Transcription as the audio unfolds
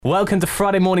Welcome to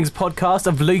Friday morning's podcast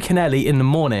of Luke and Ellie in the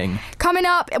morning. Coming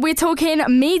up, we're talking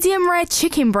medium rare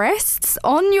chicken breasts.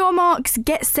 On your marks,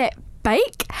 get set,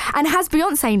 bake. And has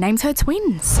Beyonce named her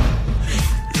twins?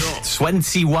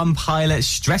 21 pilots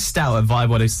stressed out at Vibe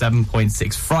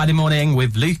 107.6 Friday morning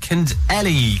with Luke and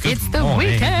Ellie. Good It's the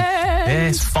morning. weekend.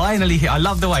 It's finally here. I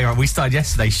love the way we started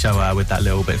yesterday's show with that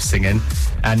little bit of singing,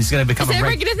 and it's going to become Is it a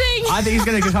regular thing? I think it's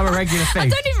going to become a regular thing. I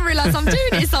don't even realise I'm doing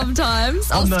it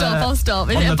sometimes. I'll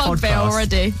stop. Is it a bugbear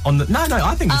already? No,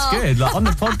 I think it's good. Like on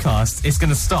the podcast, it's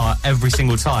going to start every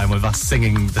single time with us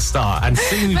singing the start and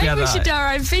singing Maybe together. we should do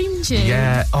our own theme tune.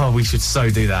 Yeah. Oh, we should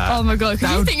so do that. Oh my God,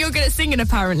 because you think you're good at singing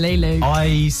apparently, Luke.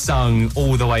 I sung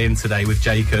all the way in today with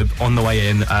Jacob on the way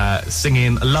in,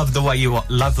 singing "Love the Way You Lie"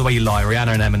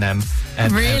 Rihanna and Eminem.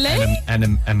 Really?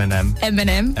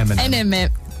 Eminem.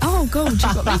 Oh God, you've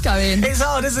got me going. It's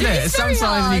hard, isn't it? It's very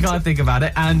Sometimes hard. you can't think about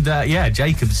it. And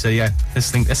Jacob said, let's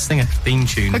sing a theme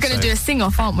tune. We're going to do a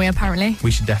sing-off, aren't we, apparently?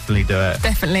 We should definitely do it.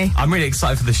 Definitely. I'm really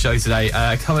excited for the show today.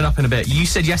 Coming up in a bit, you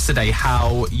said yesterday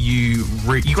how you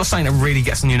got something that really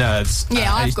gets on your nerves.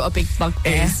 Yeah, I've got a big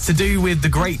bugbear. It's to do with the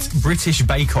Great British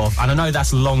Bake Off, and I know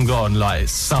that's long gone, like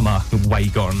it's summer, way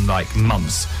gone, like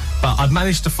months. But I've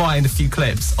managed to find a few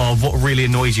clips of what really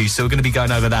annoys you, so we're going to be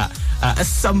going over that at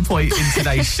some point in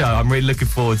today's show. I'm really looking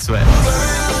forward to it.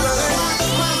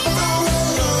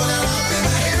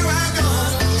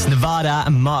 It's Nevada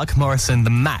and Mark Morrison,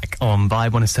 the Mac, on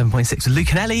Vibe 107.6 with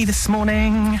Luke and Ellie this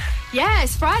morning. Yeah,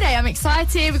 it's Friday. I'm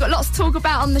excited. We've got lots to talk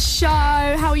about on the show.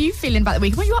 How are you feeling about the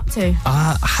weekend? What are you up to?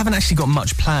 I haven't actually got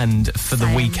much planned for the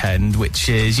weekend, which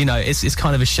is, it's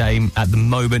kind of a shame at the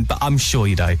moment, but I'm sure,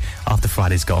 after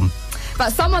Friday's gone.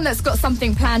 But someone that's got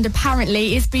something planned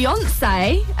apparently is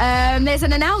Beyonce. There's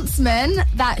an announcement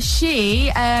that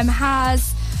she's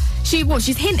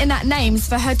hinting at names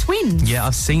for her twins. Yeah,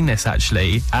 I've seen this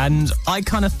actually, and I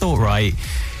kind of thought,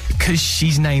 because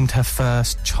she's named her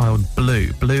first child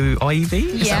Blue Ivy,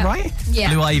 is that right?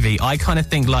 Yeah. Blue Ivy. I kind of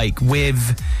think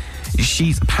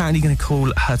she's apparently going to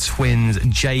call her twins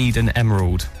Jade and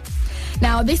Emerald.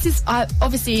 Now, this is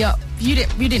obviously you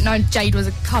didn't know Jade was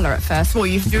a colour at first. Well,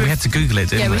 we had to Google it,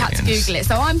 didn't we? Yeah, we had to Google it.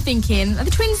 So I'm thinking, are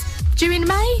the twins due in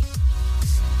May?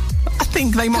 I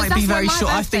think they might be very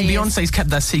short. I think Beyonce's kept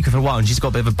that secret for a while, and she's got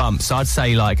a bit of a bump. So I'd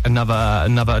say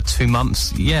another 2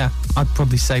 months. Yeah, I'd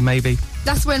probably say maybe.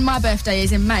 That's when my birthday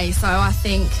is in May, so I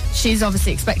think she's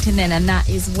obviously expecting then, and that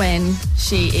is when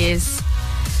she is.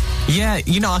 Yeah,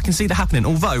 I can see that happening.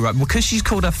 Although, because she's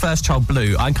called her first child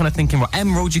Blue, I'm kind of thinking,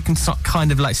 Emerald, you can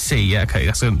kind of see. Yeah, okay,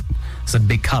 that's a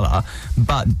big colour.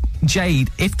 But Jade,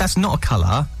 if that's not a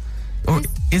colour, or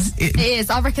is it? It is.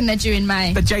 I reckon they're due in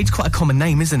May. But Jade's quite a common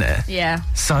name, isn't it? Yeah.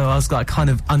 So I was kind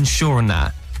of unsure on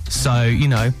that. So, I don't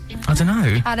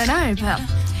know. I don't know, but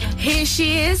here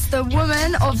she is, the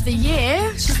woman of the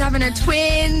year. She's having her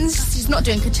twins. She's not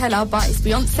doing Coachella, but it's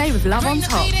Beyonce with Love on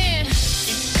Top.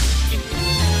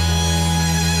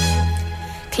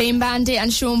 Clean Bandit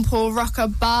and Sean Paul,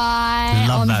 Rockabye.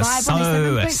 Love on that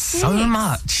Vibe so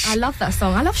much. I love that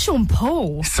song. I love Sean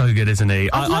Paul. So good, isn't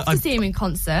he? I'd love to see him in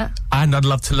concert. And I'd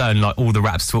love to learn all the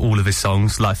raps to all of his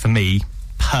songs. For me,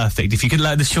 perfect. If you could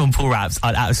learn the Sean Paul raps,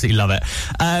 I'd absolutely love it.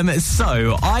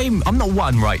 So I'm not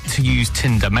one to use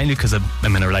Tinder, mainly because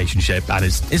I'm in a relationship, and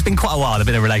it's been quite a while I've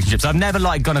been in a relationship, so I've never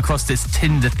gone across this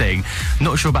Tinder thing.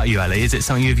 Not sure about you, Ellie. Is it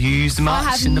something you've used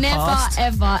much in the past? I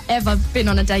have never ever been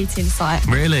on a dating site.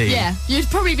 Really? Yeah. You'd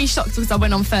probably be shocked because I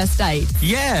went on first dates.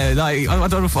 Yeah, I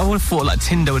would have thought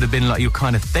Tinder would have been your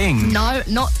kind of thing. No,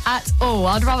 not at all.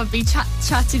 I'd rather be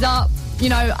chatted up,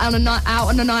 on a night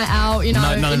out, none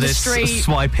in of the this street.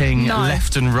 Swiping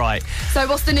left and right. So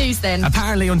what's the news then?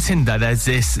 Apparently on Tinder there's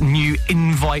this new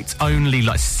invite-only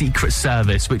secret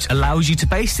service which allows you to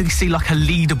basically see a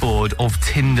leaderboard of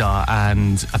Tinder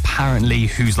and apparently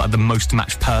who's the most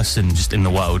matched person just in the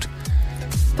world.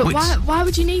 But why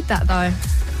would you need that though?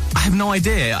 I have no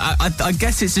idea. I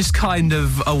guess it's just kind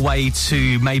of a way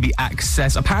to maybe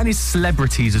access. Apparently,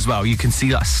 celebrities as well. You can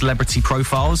see celebrity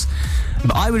profiles.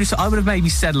 But I would have maybe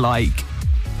said why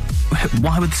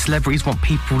would celebrities want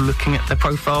people looking at their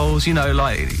profiles? Yeah,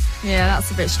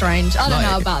 that's a bit strange. I don't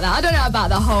know about that. I don't know about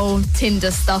the whole Tinder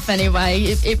stuff anyway.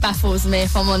 It baffles me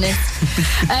if I'm honest.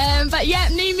 But yeah,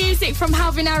 new music from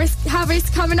Calvin Harris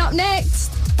coming up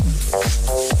next.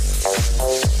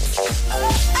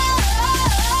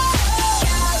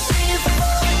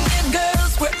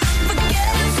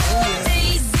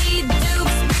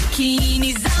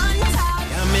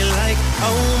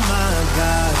 Oh my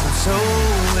God, I'm so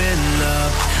in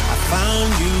love. I found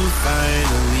you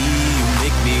finally. You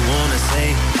make me wanna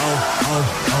say, oh, oh,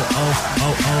 oh, oh, oh, oh,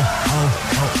 oh,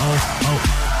 oh, oh, oh,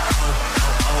 oh,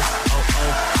 oh,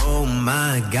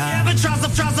 my God. Never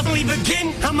tries to believe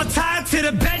again. I'm tied to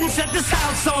the bed and set this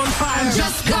house on fire. I'm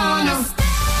just gonna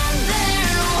stand there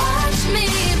and watch me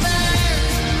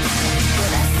burn. But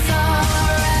that's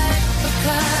alright,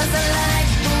 because I like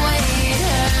the way it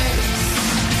hurts.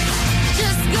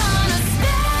 Just gonna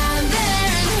stand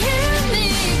there and hear me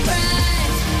cry.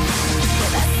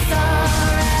 But that's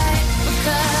alright,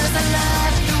 because I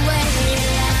love the way you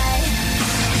lie.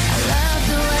 I love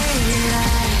the way you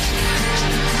lie.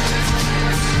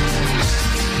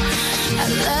 I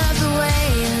love the way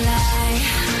you lie.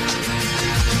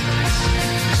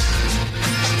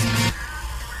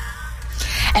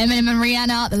 Eminem and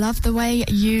Rihanna, I love the way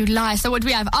you lie. So what do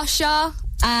we have? Usher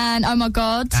and Oh My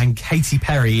God. And Katy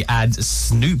Perry and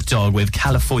Snoop Dogg with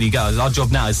California Girls. Our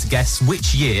job now is to guess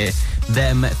which year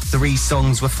them 3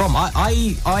 songs were from.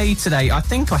 I today, I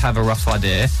think I have a rough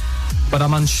idea, but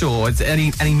I'm unsure. Is there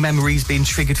any memories being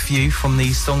triggered for you from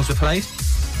these songs we played?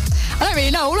 I don't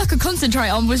really know. All I could concentrate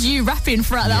on was you rapping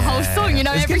throughout that whole song. You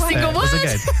know, every single word.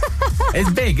 It's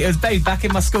big. It was big back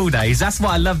in my school days. That's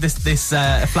why I love this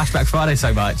Flashback Friday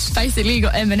so much. Basically, you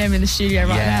got Eminem in the studio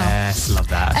right now. Yes, love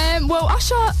that. Well,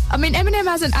 Usher, I mean, Eminem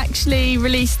hasn't actually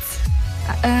released,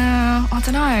 I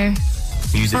don't know.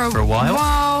 Music for a while?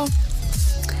 Well,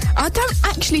 I don't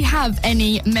actually have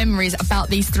any memories about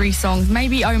these 3 songs.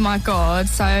 Maybe Oh My God.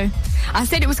 So I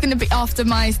said it was going to be after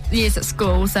my years at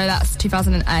school, so that's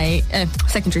 2008,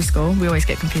 secondary school. We always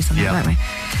get confused on that, don't we?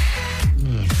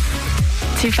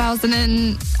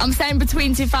 I'm saying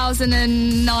between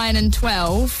 2009 and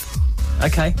 12.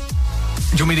 Okay.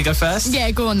 Do you want me to go first? Yeah,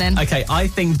 go on then. Okay, I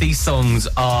think these songs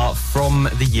are from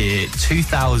the year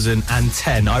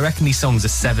 2010. I reckon these songs are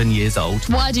 7 years old.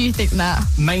 Why do you think that?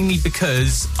 Mainly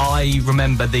because I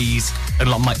remember these in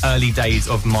like my early days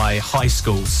of my high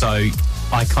school. So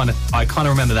I kind of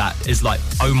remember that as like,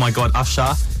 Oh My God,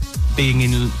 Usher being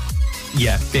in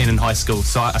high school.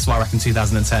 So that's why I reckon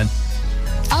 2010.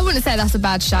 I wouldn't say that's a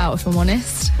bad shout, if I'm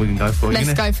honest. We can go for it.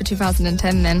 Let's go for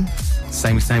 2010 then.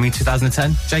 Same,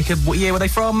 2010. Jacob, what year were they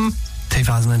from?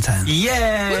 2010.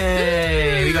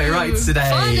 Yay! We got it right today.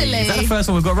 Finally. Is that the first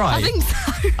one we've got right? I think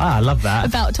so. I love that.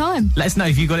 About time. Let us know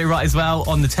if you got it right as well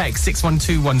on the text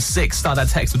 61216. Start that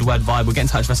text with the word Vibe. We'll get in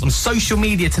touch with us on social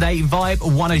media today. Vibe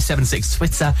 1076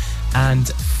 Twitter and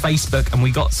Facebook. And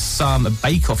we got some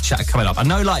Bake Off chat coming up. I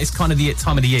know like it's kind of the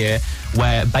time of the year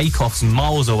where Bake Off's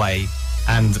miles away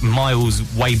and miles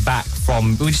way back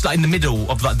from, we're just like in the middle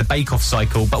of like the Bake Off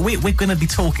cycle, but we're going to be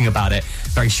talking about it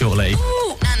very shortly.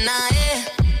 Ooh, nah, nah, yeah.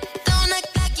 Don't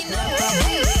act like you know.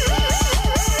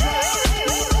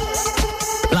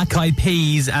 Black Eyed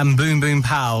Peas and Boom Boom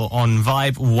Pow on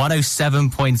Vibe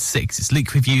 107.6. It's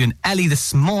Luke with you and Ellie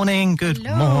this morning. Good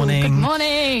morning. Good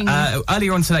morning.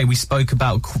 Earlier on today, we spoke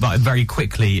about very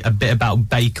quickly a bit about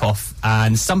Bake Off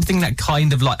and something that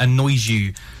kind of like annoys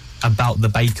you about the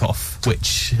Bake Off,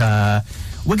 which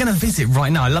we're going to visit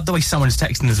right now. I love the way someone's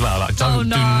texting as well. Like, do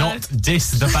not diss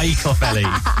the Bake Off, Ellie. So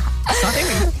I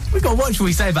think we've got to watch what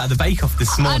we say about the Bake Off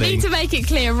this morning. I need to make it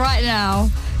clear right now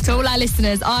to all our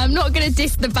listeners, I'm not going to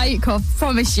diss the Bake Off,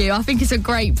 promise you. I think it's a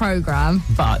great programme.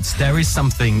 But there is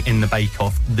something in the Bake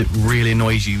Off that really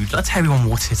annoys you. Let's tell everyone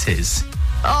what it is.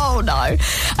 Oh, no.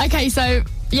 Okay, so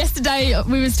yesterday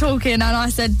we was talking and I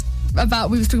said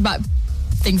we was talking about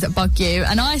things that bug you,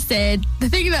 and I said the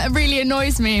thing that really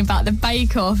annoys me about the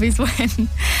Bake Off is when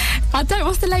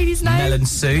what's the lady's name?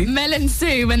 Mel and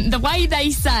Sue, when the way they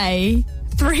say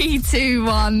 3, 2,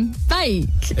 1 bake,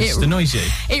 it just annoys you.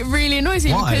 It really annoys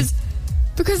me. Why?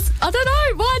 Because I don't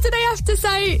know, why do they have to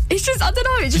say, it's just, I don't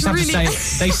know, it just have really to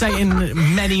say they say it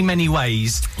in many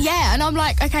ways. Yeah, and I'm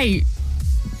like, okay,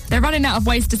 they're running out of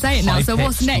ways to say it now, so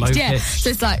what's next? Yeah,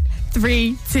 so it's like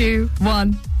 3, 2,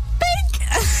 1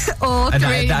 or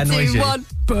 3, 2, 1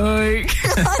 bake.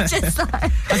 Just like... I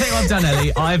think what I've done,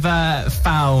 Ellie, I've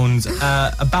found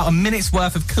about a minute's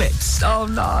worth of clips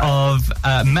of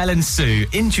Mel and Sue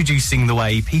introducing the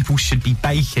way people should be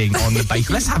baking on the bake.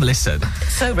 Let's have a listen.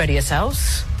 So ready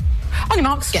yourselves. On your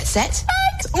marks, get set.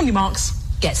 Bake. On your marks,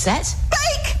 get set.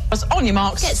 Bake. On your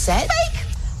marks, get set. Bake.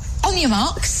 On your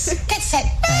marks, get set.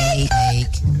 Bake.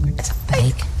 Bake.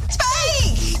 Bake.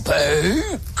 Bake.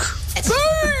 Bake.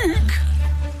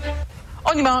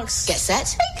 On your marks, get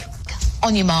set. Bake.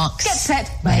 On your marks, get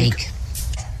set. Bake.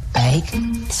 Bake. Bake.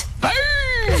 Bake.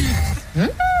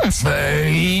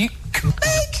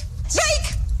 Bake. Bake.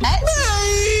 Bake.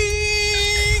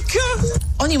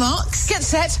 On your marks, get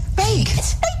set. Bake.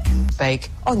 Bake.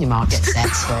 On your mark, get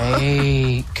set.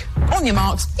 Bake. On your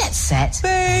marks, get set.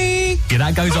 Bake. Yeah,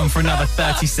 that goes on for another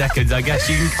 30 seconds. I guess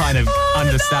you can kind of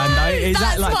understand. No, Is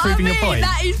that like that's proving what I your mean. point?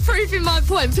 That is proving my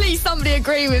point. Please, somebody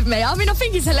agree with me. I mean, I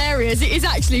think it's hilarious. It is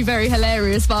actually very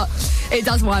hilarious, but it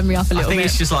does wind me up a I little think bit.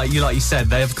 it's just like you said,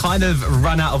 they have kind of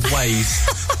run out of ways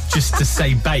just to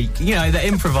say bake. You know, they're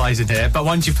improvising here, but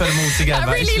once you put them all together...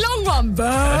 That really long one,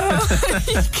 but...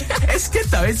 It's good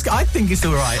though. I think it's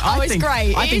all right. It's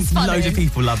great. I It think is funny. loads of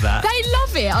people love that. They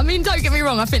love it. I mean, don't get me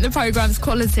wrong. I think the programme's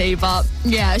quality, but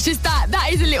yeah, it's just that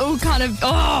is a little kind of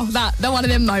they're one of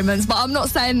them moments. But I'm not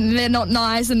saying they're not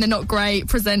nice and they're not great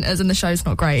presenters and the show's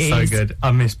not great. So good.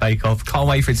 I miss Bake Off. Can't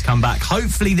wait for it to come back.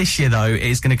 Hopefully this year though,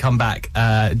 it's going to come back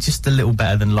just a little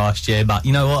better than last year. But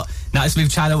you know what? Now let's move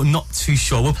channel. Not too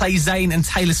sure. We'll play Zayn and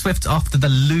Taylor Swift after the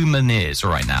Lumineers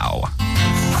right now.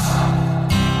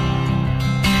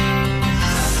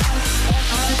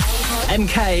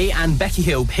 MK and Becky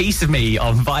Hill, Piece of Me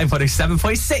on Vibe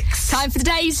 107.6. Time for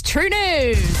today's True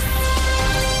News.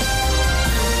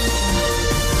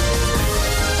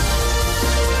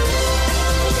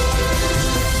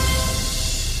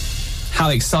 How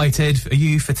excited are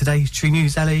you for today's True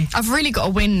News, Ellie? I've really got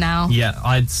to win now. Yeah,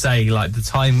 I'd say like the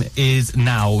time is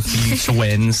now for you to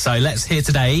win. So let's hear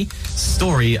today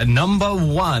story number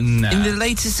 1. In the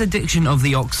latest edition of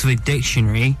the Oxford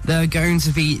Dictionary, there are going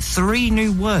to be 3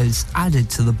 new words added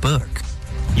to the book.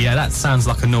 Yeah, that sounds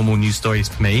like a normal news story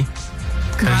for me.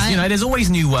 Because, Right. you know, there's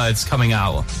always new words coming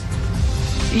out.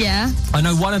 Yeah. I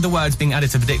know one of the words being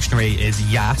added to the dictionary is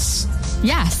yas.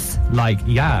 Yes. Like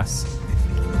yas.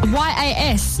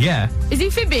 YAS. Yeah. Is he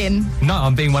fibbing? No,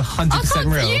 I'm being 100% I can't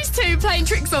real. used to playing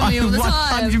tricks on me all I'm the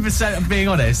time. 100% of being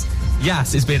honest.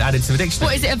 Yas is being added to the dictionary.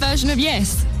 What is it? A version of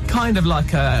yes? Kind of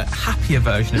like a happier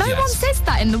version of No yes. one says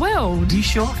that in the world. Are you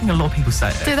sure? I think a lot of people say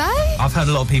it. Do they? I've heard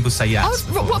a lot of people say yes. Oh,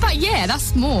 before. what about yeah?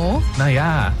 That's more. No,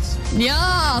 yes.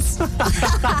 Yes.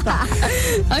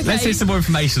 Okay. Let's hear some more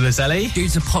information on this, Ellie. Due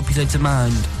to popular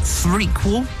demand,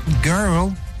 Threequel,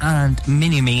 Girl, and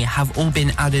Mini-Me have all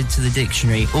been added to the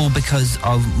dictionary, all because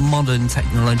of modern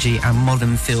technology and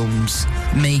modern films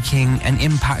making an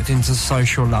impact into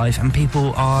social life, and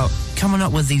people are coming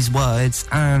up with these words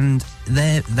and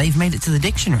they've made it to the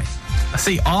dictionary.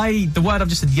 See, the word I've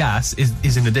just said, yes,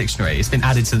 is in the dictionary. It's been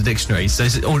added to the dictionary, so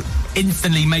it's all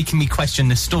instantly making me question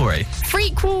this story.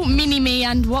 Frequel, Mini-Me,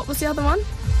 and what was the other one?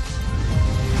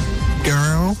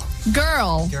 Girl.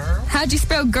 Girl. How do you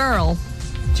spell girl?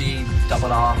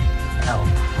 G-R-R-L.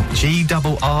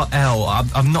 G-R-R-L.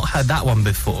 I've not heard that one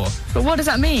before. But what does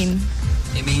that mean?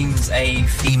 It means a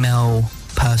female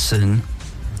person.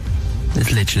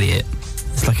 That's literally it.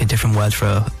 It's like a different word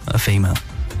for a female.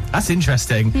 That's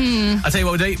interesting. I'll tell you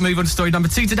what we'll do. Move on to story number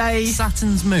 2 today.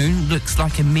 Saturn's moon looks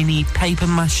like a mini paper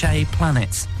mache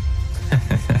planet.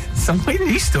 Some weird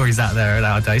news stories out there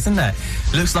nowadays, isn't there?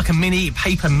 Looks like a mini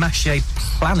paper mache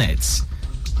planet.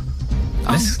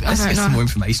 Let's I don't get some know. more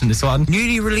information on this one.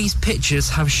 Newly released pictures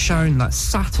have shown that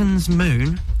Saturn's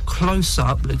moon, close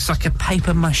up, looks like a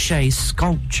paper mache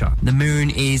sculpture. The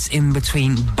moon is in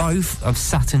between both of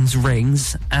Saturn's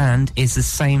rings and is the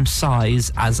same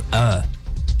size as Earth.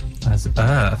 As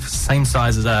Earth. Same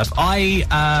size as Earth.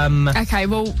 Okay,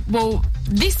 well,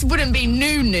 this wouldn't be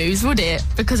new news, would it?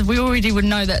 Because we already would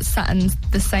know that Saturn's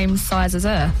the same size as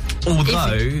Earth.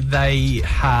 Although they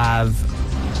have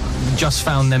just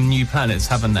found them new planets,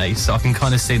 haven't they? So I can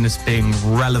kind of see this being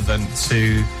relevant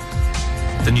to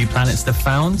the new planets they've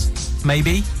found,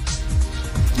 maybe.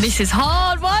 This is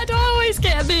hard. Why do I always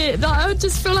get a bit... Like, I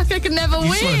just feel like I can never You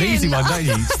win. just want an easy one, don't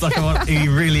you? Just like I want a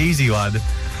really easy one.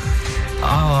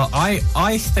 Oh,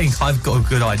 I think I've got a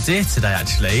good idea today,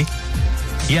 actually.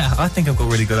 Yeah, I think I've got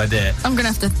a really good idea. I'm going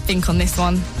to have to think on this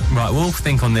one. Right, we'll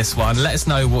think on this one. Let us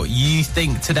know what you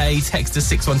think today. Text us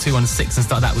 61216 and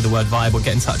start that with the word vibe, or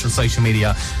get in touch on social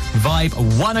media. Vibe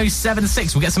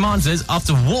 1076. We'll get some answers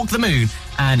after Walk the Moon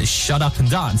and Shut Up and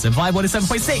Dance at Vibe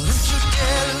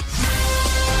 107.6.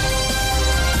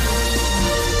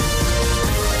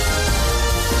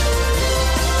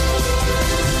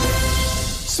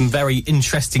 Some very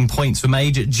interesting points were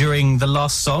made during the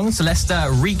last song, so let's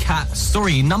recap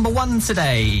story number 1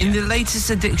 today. In the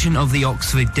latest edition of the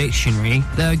Oxford Dictionary,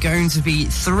 there are going to be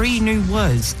 3 new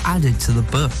words added to the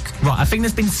book. Right, I think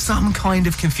there's been some kind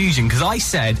of confusion, because I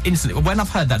said instantly, when I've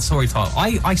heard that story title,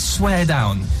 I swear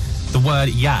down the word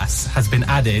yas has been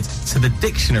added to the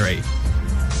dictionary.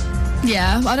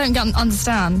 Yeah, I don't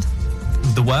understand.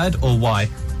 The word or why?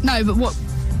 No, but what...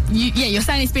 you're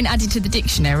saying it's been added to the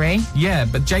dictionary. Yeah,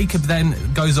 but Jacob then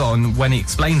goes on when he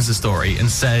explains the story and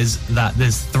says that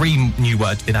there's 3 new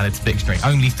words been added to the dictionary.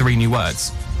 Only 3 new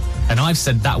words. And I've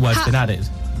said that word's been added.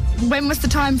 When was the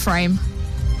time frame?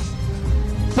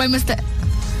 When was that?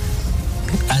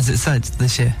 As it said,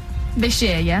 this year. This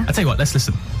year, yeah? I'll tell you what, let's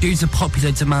listen. Due to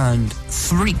popular demand,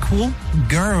 Threequel,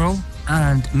 Girl,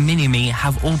 and Mini-Me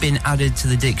have all been added to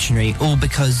the dictionary, all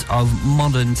because of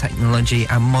modern technology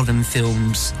and modern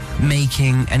films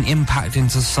making an impact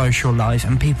into social life,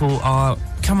 and people are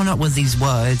coming up with these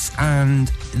words and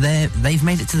they've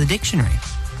made it to the dictionary.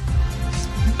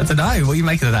 I don't know. What are you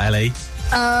making of that, Ellie?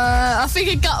 I think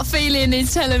a gut feeling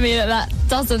is telling me that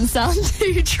doesn't sound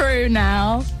too true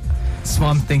now. That's what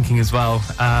I'm thinking as well.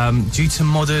 Due to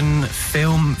modern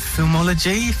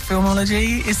filmology,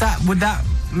 would that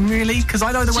really? Because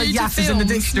I know the word Due to yass is in the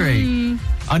films. dictionary.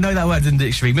 I know that word's in the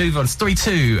dictionary. Move on. Story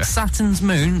 2. Saturn's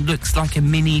moon looks like a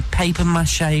mini paper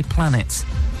mache planet.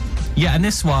 Yeah, and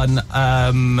this one,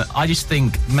 I just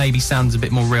think maybe sounds a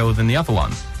bit more real than the other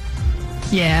one.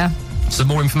 Yeah. Some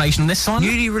more information on this one?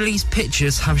 Newly released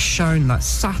pictures have shown that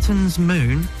Saturn's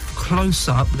moon, close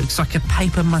up, looks like a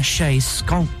paper mache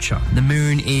sculpture. The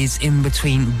moon is in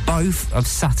between both of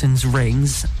Saturn's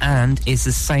rings and is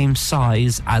the same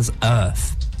size as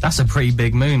Earth. That's a pretty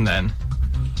big moon then,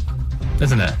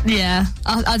 isn't it? Yeah.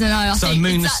 I don't know. I So a think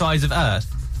moon the it's that- size of Earth?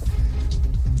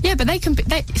 Yeah, but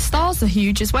stars are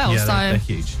huge as well. Yeah, so they're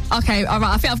huge. Okay, all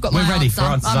right. I think I've got We're my ready answer. for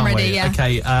answers, I'm aren't ready, we? yeah.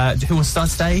 Okay, who will start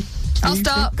today? I'll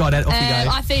start. Go on, Ed, off you go.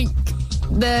 I think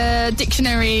the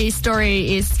dictionary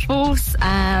story is false,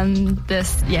 and the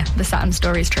Saturn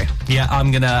story is true. Yeah,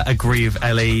 I'm going to agree with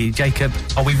Ellie. Jacob,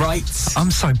 are we right? I'm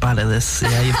so bad at this.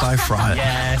 Yeah, you're both right.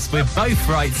 Yes, we're both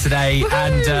right today.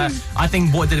 And I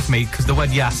think what it did it for me, because the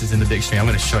word yass is in the dictionary, I'm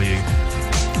going to show you.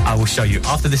 I will show you.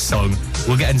 After this song,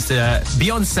 we'll get into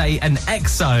Beyonce and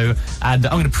EXO, and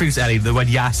I'm going to prove to Ellie the word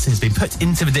yass has been put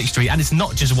into the dictionary, and it's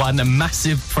not just one, a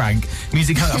massive prank.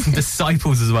 Music coming up from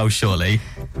Disciples as well, shortly.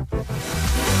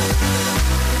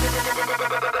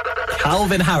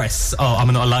 Calvin Harris. Oh,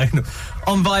 I'm not alone.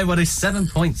 On Vibe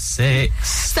 107.6.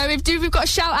 So we've got a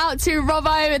shout out to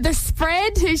Robbo the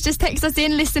Spread, who's just texted us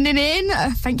in, listening in.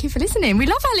 Thank you for listening. We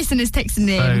love our listeners texting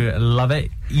in. So love it.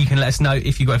 You can let us know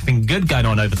if you've got anything good going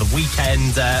on over the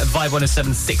weekend. Vibe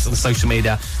 107.6 on social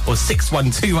media, or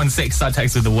 61216. Start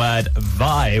text with the word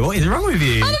Vibe. What is wrong with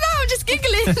you? I don't know, I'm just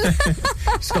giggling.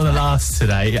 Just got the last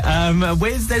today.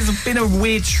 There's been a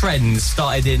weird trend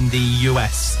started in the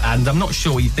US, and I'm not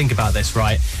sure what you think about this,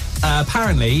 right?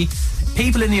 Apparently,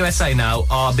 people in the USA now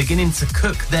are beginning to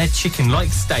cook their chicken like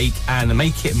steak and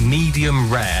make it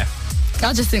medium rare.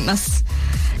 I just think that's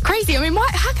crazy. I mean,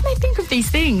 how can they think of these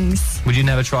things? Would you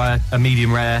never try a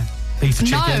medium rare piece of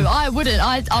chicken? No, I wouldn't.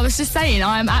 I was just saying,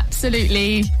 I am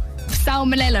absolutely...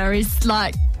 Salmonella is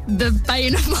like the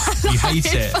bane of my life. You hate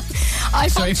it?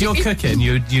 So if you're cooking,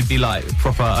 you'd be like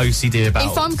proper OCD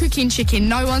about... If I'm cooking chicken,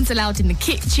 no one's allowed in the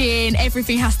kitchen.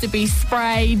 Everything has to be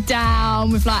sprayed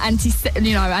down with like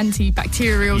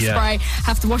antibacterial spray.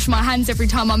 Have to wash my hands every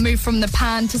time I move from the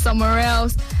pan to somewhere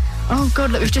else. Oh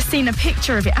God, look, we've just seen a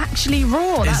picture of it actually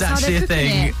raw. It's That's actually how a they're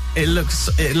cooking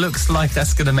thing. It looks like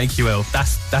that's going to make you ill.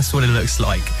 That's what it looks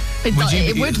like.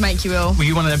 It would make you ill. Were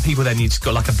you one of them people then you just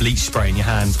got like a bleach spray in your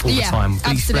hands all the time?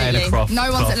 Bleach spray and a cloth.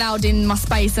 No one's allowed in my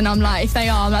space, and I'm like, if they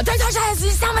are, I'm like, don't touch that,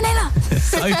 it's salmonella.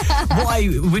 So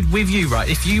with you, right,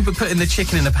 if you were putting the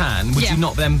chicken in a pan, would you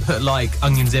not then put like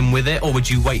onions in with it, or would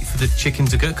you wait for the chicken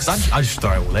to cook? Because I just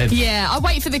throw it all in. Yeah, I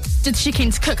wait for the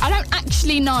chicken to cook. I don't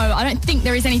actually know. I don't think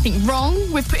there is anything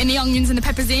wrong with putting the onions and the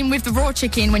peppers in with the raw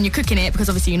chicken when you're cooking it, because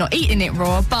obviously you're not eating it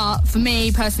raw. But for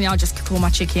me, personally, I'll just cook all my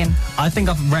chicken. I think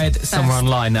I've read somewhere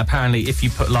online that apparently if you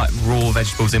put like raw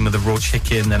vegetables in with the raw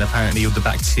chicken, then apparently all the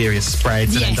bacteria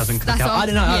spreads and then doesn't cook out. I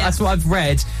don't know. Yeah. That's what I've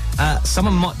read.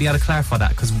 Someone might be able to clarify that,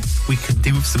 because we could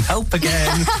do with some help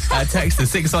again. Text to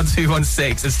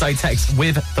 61216 and stay text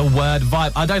with the word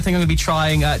Vibe. I don't think I'm going to be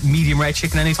trying medium rare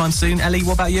chicken anytime soon. Ellie,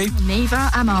 what about you? Neither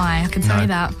am I can tell you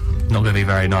that. Not going to be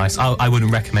very nice. I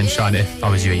wouldn't recommend trying it if I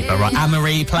was you either. Right,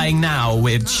 Anne-Marie playing now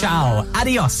with Ciao,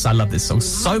 Adios. I love this song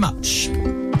so much.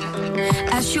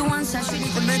 As you once asked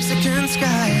beneath The Mexican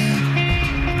sky.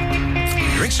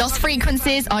 Lost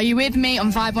Frequencies, are you with me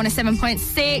on Vibe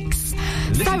 107.6?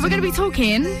 So we're going to be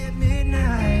talking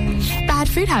bad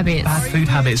food habits. Bad food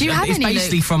habits. Do you have it's any,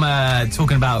 basically Luke? from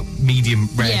talking about medium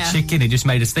rare chicken. It just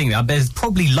made us think. There's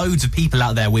probably loads of people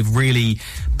out there with really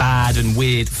bad and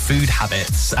weird food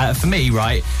habits. For me,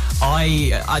 right,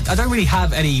 I don't really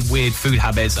have any weird food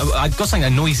habits. I've got something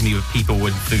that annoys me with people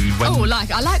with food. When,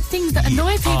 I like things that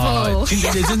annoy people.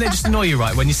 Doesn't it just annoy you,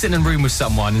 right? When you're sitting in a room with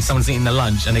someone and someone's eating their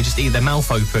lunch and they just eat their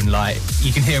mouth open, like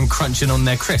you can hear them crunching on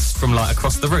their crisps from like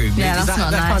across the room. Yeah, Does that's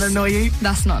not that nice. kind of annoy you?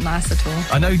 That's not nice at all.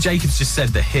 I know Jacob's just said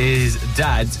that his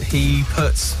dad, he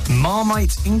puts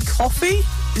Marmite in coffee.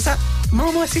 Is that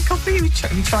Marmite in coffee?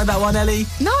 Have you tried that one, Ellie?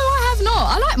 No, I have not.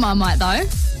 I like Marmite though.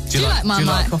 Do you like Marmite?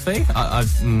 Do you like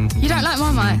coffee? You don't like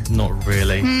Marmite? Not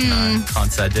really. No,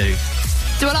 can't say I do.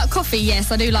 Do I like coffee?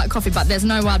 Yes, I do like coffee, but there's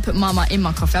no way I'd put Marmite in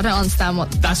my coffee. I don't understand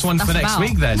what That's one for next about.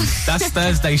 week then. That's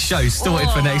Thursday's show, sorted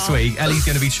for next week. Ellie's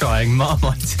going to be trying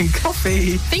Marmite and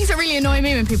coffee. Things that really annoy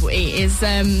me when people eat is,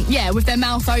 with their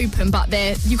mouth open, but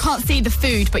you can't see the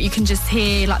food, but you can just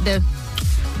hear like the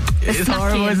It's snacking.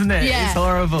 horrible, isn't it? Yeah. It's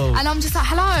horrible. And I'm just like,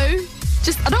 hello?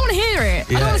 I don't want to hear it.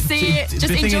 I don't want to see it. Just the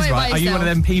thing enjoy is, it by right, yourself. are you one of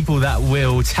them people that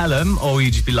will tell them, or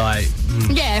you just be like,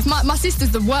 Yeah, if my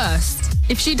sister's the worst.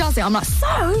 If she does it, I'm like, so?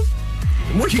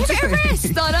 what are you Give it a doing?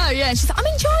 rest. I know, yeah. She's like, I'm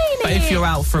enjoying But it. if you're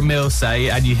out for a meal, say,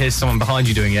 and you hear someone behind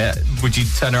you doing it, would you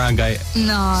turn around and go,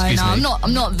 No, Excuse me?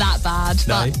 I'm not that bad.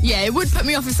 No? But yeah, it would put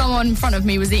me off if someone in front of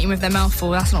me was eating with their mouth full.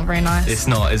 That's not very nice. it's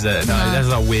not, is it? No,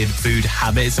 those are weird food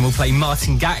habits. And we'll play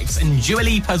Martin Garrix and Dua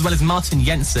Lipa as well as Martin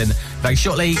Jensen very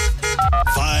shortly.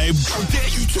 Vibes. How dare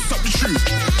you to stop the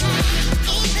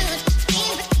truth?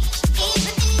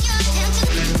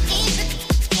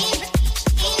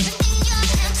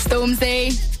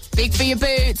 Stormzy, Big for Your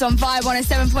Boots on Vibe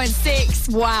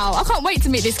 107.6. Wow, I can't wait to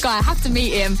meet this guy. I have to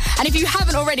meet him. And if you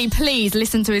haven't already, please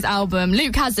listen to his album.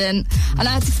 Luke hasn't. And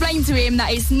I had to explain to him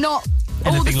that it's not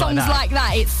all the Anything songs like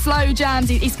that. It's slow jams.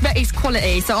 It's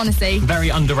quality. So honestly, Very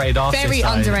underrated artist. Very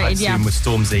I underrated, assume, yeah. with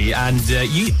Stormzy. And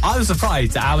I was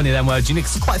surprised at how many of them words you knew.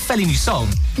 'Cause it's quite a fairly new song.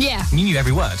 yeah. You knew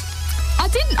every word. I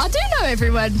do know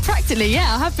every word, practically,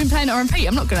 yeah. I have been playing it on repeat,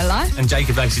 I'm not going to lie. And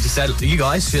Jacob basically just said, you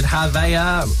guys should have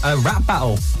a rap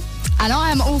battle. And I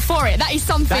am all for it. That is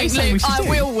something, That is something we Luke, should I do.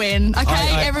 will win.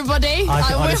 Okay, everybody? I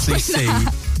can will honestly win see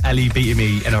that. Ellie beating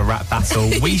me in a rap battle.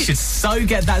 We should so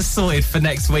get that sorted for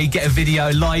next week. Get a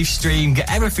video, live stream,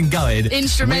 get everything going.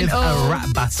 Instrumental. With a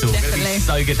rap battle. It's going to be Definitely.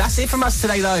 so good. That's it from us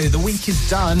today, though. The week is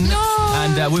done. No.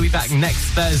 And we'll be back next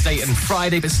Thursday and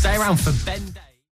Friday. But stay around for Ben Day.